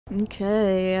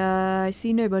Okay, I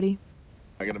see nobody.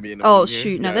 I'm gonna be in Oh here.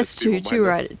 shoot, no, Yeah, that's two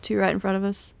right in front of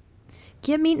us.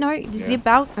 Get me, no, is he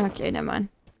about? Okay, never mind.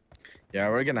 Yeah,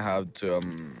 we're gonna have to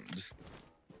just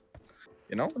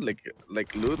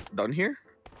like loot down here.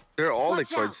 They're all like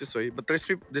towards this way, but there's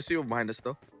people behind us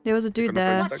though. There was a dude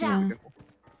there. Yeah.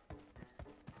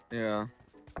 Yeah.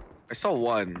 I saw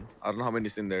one. I don't know how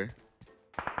many's in there.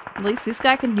 At least this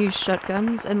guy can use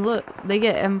shotguns, and look, they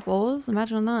get M4s.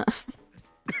 Imagine that.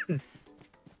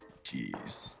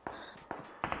 Jeez.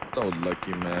 So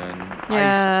lucky, man.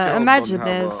 Yeah, I still imagine don't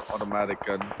have this. a automatic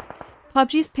gun.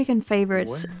 PUBG's picking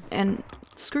favorites, and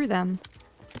screw them.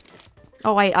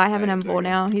 Oh wait, I have an M4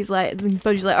 now. He's like,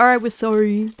 PUBG's like, alright, we're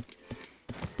sorry.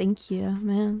 Thank you,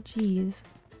 man. Jeez.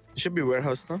 It should be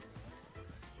warehouse now.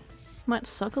 Might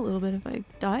suck a little bit if I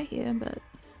die here, but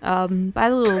by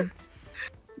the little,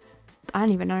 I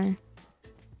don't even know.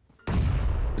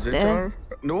 Is it there?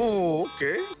 No,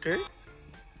 okay.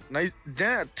 Nice.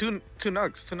 Yeah, two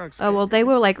nugs. Oh well, they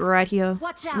were like right here.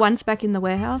 One's back in the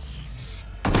warehouse.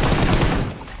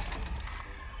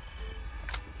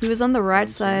 He was on the right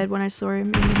side when I saw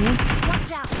him in here.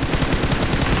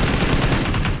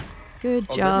 Good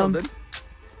job.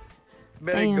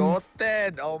 Very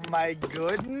good. Oh my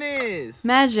goodness.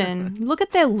 Imagine. Look at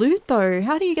their loot though.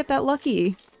 How do you get that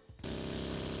lucky?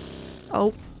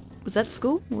 Oh, was that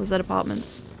school or was that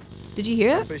apartments? Did you hear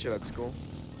it? I'm pretty sure that's school.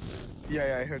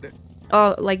 Yeah, I heard it.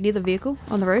 Oh, like near the vehicle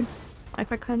on the road?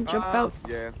 If I can't jump out.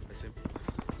 Yeah, that's him.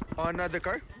 Oh, another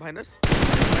car behind us.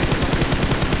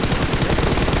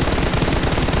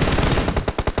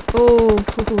 Oh,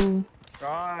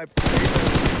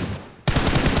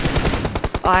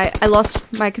 I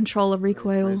lost my control of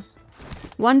recoil. Nice.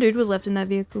 One dude was left in that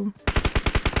vehicle.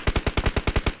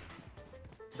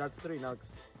 That's 3 nugs.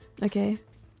 Okay.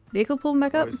 Vehicle pulling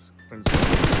back up.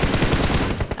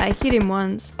 I hit him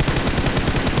once.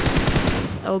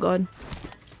 Oh god.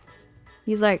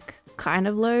 He's like kind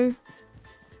of low.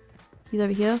 He's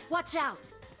over here. Watch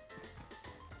out.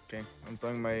 Okay, I'm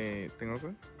throwing my thing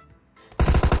over.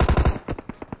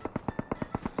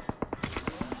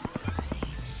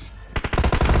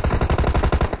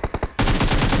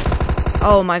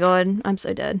 Oh my god, I'm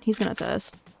so dead. He's gonna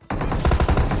thirst.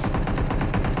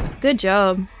 Good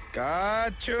job.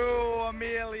 Got you,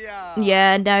 Amelia.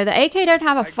 Yeah, no, the AK don't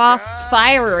have a fast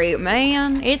fire rate,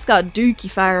 man. It's got dookie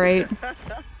fire rate.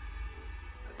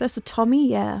 That's a Tommy?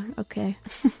 Yeah, okay.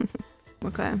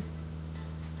 Okay. I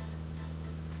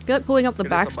feel like pulling up the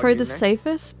back's probably the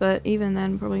safest, but even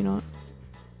then, probably not.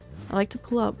 I like to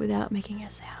pull up without making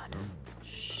a sound.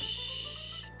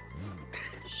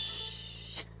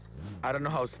 I don't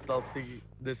know how stealthy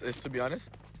this is, to be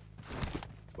honest,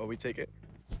 but we take it.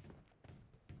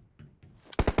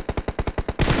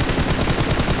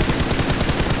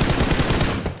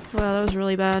 Wow, that was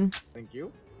really bad. Thank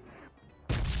you.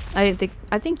 I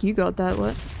think you got that.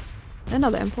 What?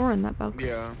 Another M4 in that box.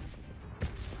 Yeah.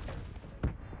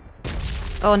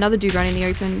 Oh, another dude running the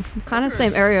open. Kind of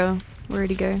same area. Where'd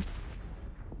he go?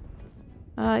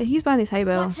 He's behind this hay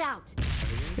bale. Watch out.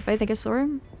 If I think I saw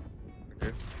him.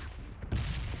 Okay.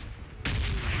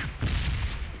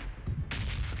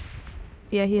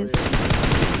 Yeah, he is.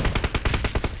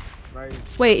 Nice.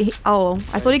 Wait, oh,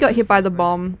 I thought he got hit by the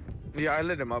bomb. Yeah, I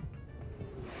lit him up.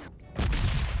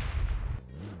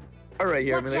 Alright,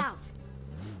 here, Watch out.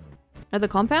 At the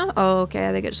compound? Oh, okay,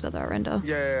 I think I just got that render.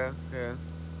 Yeah.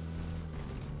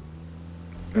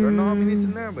 I don't know how many's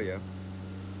in there, but yeah.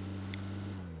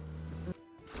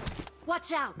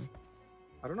 Watch out.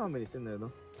 I don't know how many's in there,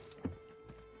 though.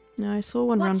 No, I saw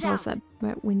one run past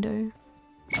that window.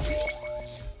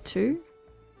 2?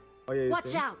 Oh, yeah,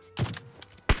 watch out.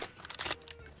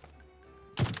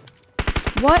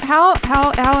 What? How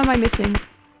am I missing?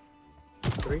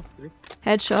 3.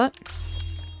 Headshot.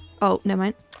 Oh, never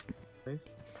mind. Nice.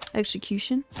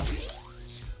 Execution.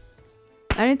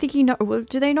 I don't think he know. Well,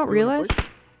 do they not realize?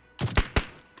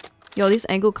 Yo, this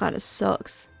angle kind of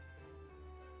sucks.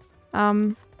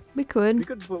 We could.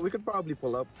 We could probably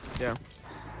pull up. Yeah.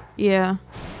 Yeah.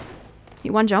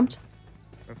 One jumped.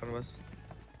 In front of us.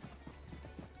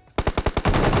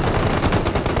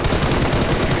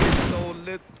 So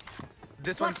lit.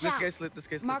 This guy's lit. This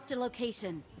guy's lit. Marked a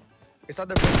location. It's not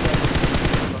the first.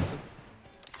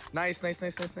 Nice.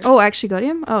 Oh, I actually got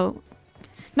him? Oh.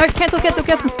 No, cancel.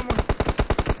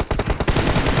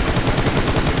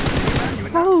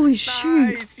 Holy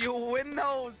shoot. Nice, you win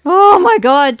those. Oh my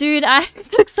god, dude,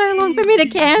 it took so long for me to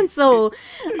cancel.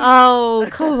 Oh,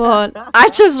 come on. I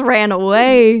just ran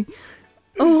away.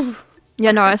 Oh.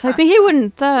 Yeah, no, I was hoping he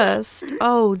wouldn't thirst.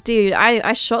 Oh, dude,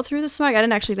 I shot through the smoke. I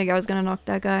didn't actually think I was gonna knock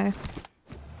that guy.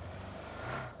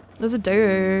 There's a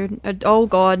dude. Oh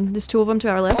god, there's 2 of them to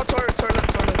our Oh, left. toilet.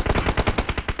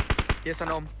 Yes, I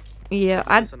know. Yeah,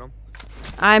 Yes, I know.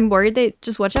 I'm worried they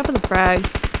just watch out for the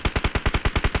frags.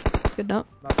 Good note.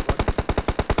 Last one.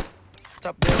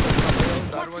 Top there,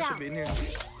 the other one should be in here.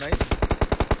 Nice.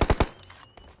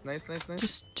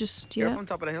 Just You're yeah. on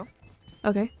top of the hill.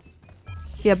 Okay.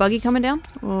 Yeah, buggy coming down,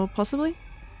 or possibly.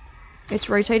 It's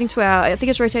rotating to our. I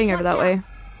think it's rotating over that way.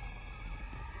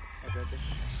 Okay.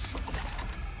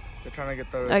 They're trying to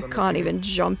get the. I can't even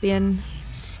jump in.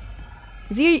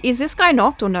 Is this guy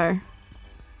knocked or no?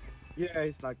 Yeah,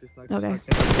 he's knocked. Okay.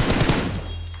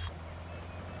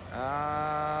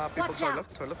 People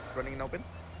toilet, running in open.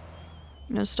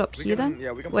 No, stop here then.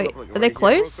 Yeah, we can Wait, pull up, like, are they right here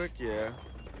real close? quick.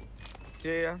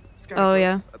 Yeah. It's kinda Oh close.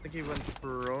 yeah. I think he went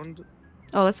prone.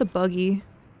 Oh, that's a buggy.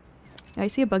 Yeah, I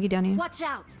see a buggy down here. Watch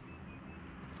out.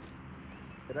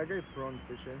 Did I go prone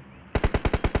fishing?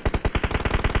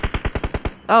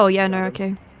 Oh yeah, no,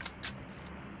 okay.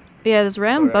 Yeah, there's a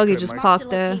random Sorry, I buggy couldn't just mark. parked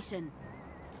there. Location.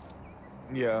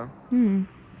 Yeah.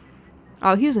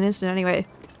 Oh, he was an instant anyway.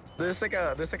 There's like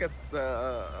a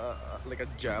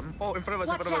jam. Oh, in front of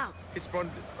us, Watch out. He's spawned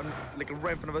on, like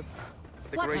right in front of us.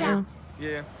 Like Watch right here. out.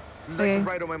 Yeah. Like Okay.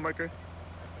 right on my marker.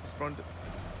 He spawned.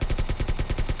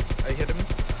 I hit him.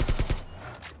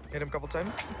 Hit him a couple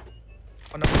times.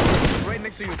 Oh no. Right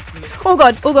next to you. Oh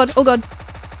god, oh god, oh god.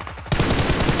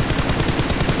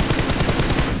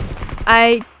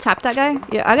 I tapped that guy.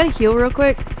 Yeah, I gotta heal real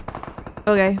quick.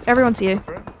 Okay, everyone's here.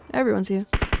 Everyone's here.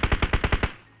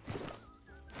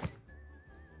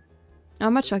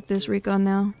 I'm gonna check this recon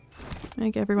now. I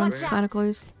think everyone's Watch kind of out.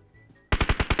 close.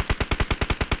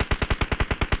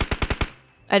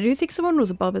 I do think someone was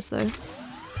above us though.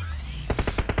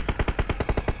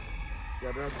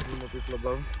 Yeah, there are 3 more people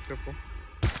above. Careful.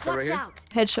 Right Watch here. out.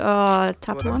 Headshot,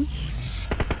 tap Over there. one.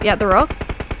 Yeah, the rock.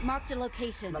 Marked a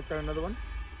location. Knocked down another one.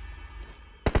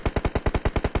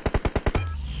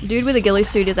 Dude with a ghillie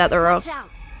suit is at the rock. Watch out.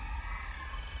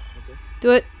 Okay.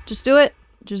 Do it. Just do it.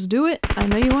 Just do it. I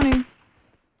know you want to.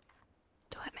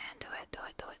 Do it, man. Do it. Do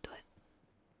it. Do it. Do it.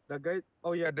 That guy.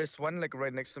 Oh yeah, there's one like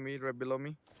right next to me, right below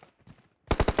me.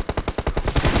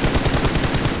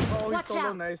 Oh, he's Watch solo.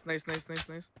 out. Nice.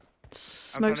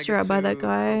 Smokes are out by that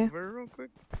guy. Real quick.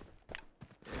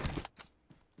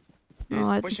 Oh, He's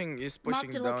I- pushing. He's Marked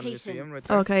pushing a down. You see location. him right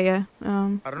there. Okay, yeah. I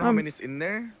don't know how many's in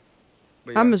there.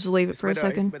 But I'm yeah, just leave it it's for a by the-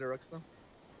 second. it's by the rocks now.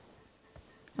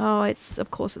 Oh, it's of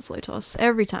course it's low toss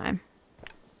every time.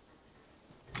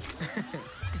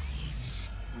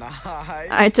 Nice.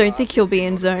 I don't think he'll be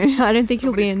in zone. I don't think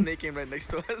he'll be in Snaking right next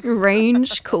to us.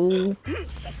 range. Cool.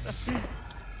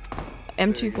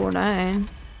 M249.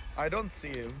 I don't see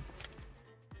him.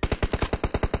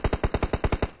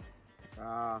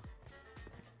 Ah.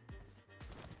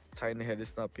 Tiny head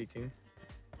is not peeking.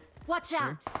 Watch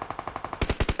out.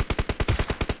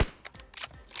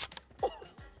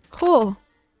 Cool.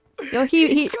 Yo,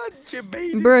 he got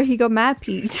debated. bro, he got mad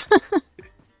peaked.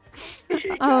 He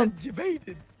got Oh.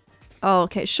 debated. Oh,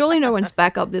 okay. Surely no one's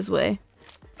back up this way.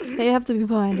 They have to be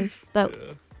behind us. That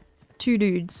 2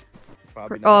 dudes.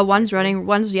 Probably Oh, not. one's running.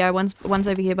 One's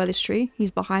over here by this tree.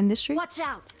 He's behind this tree. Watch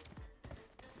out.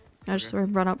 I just sort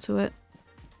of run up to it.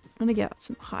 I'm gonna get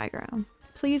some high ground.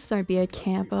 Please don't be a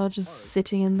camper just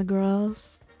sitting in the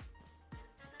grass.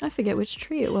 I forget which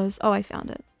tree it was. Oh, I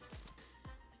found it.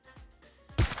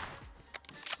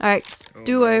 Alright, Oh,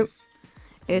 duo. nice.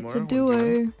 It's a One more,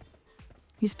 duo.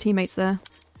 His teammate's there.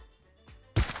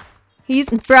 He's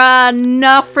bruh,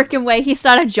 no freaking way. He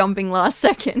started jumping last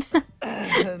second.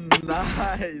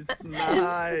 Nice.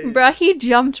 Bruh, he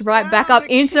jumped right back up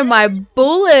into my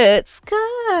bullets.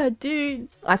 God, dude.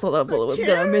 I thought that bullet was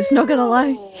gonna miss, not gonna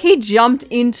lie. He jumped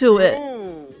into it.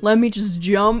 Ooh. Let me just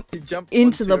jump He jumped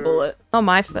into the onto your- bullet. Not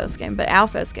my first game, but our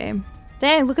first game.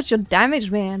 Dang, look at your damage,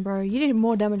 man, bro. You did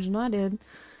more damage than I did.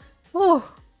 Oh.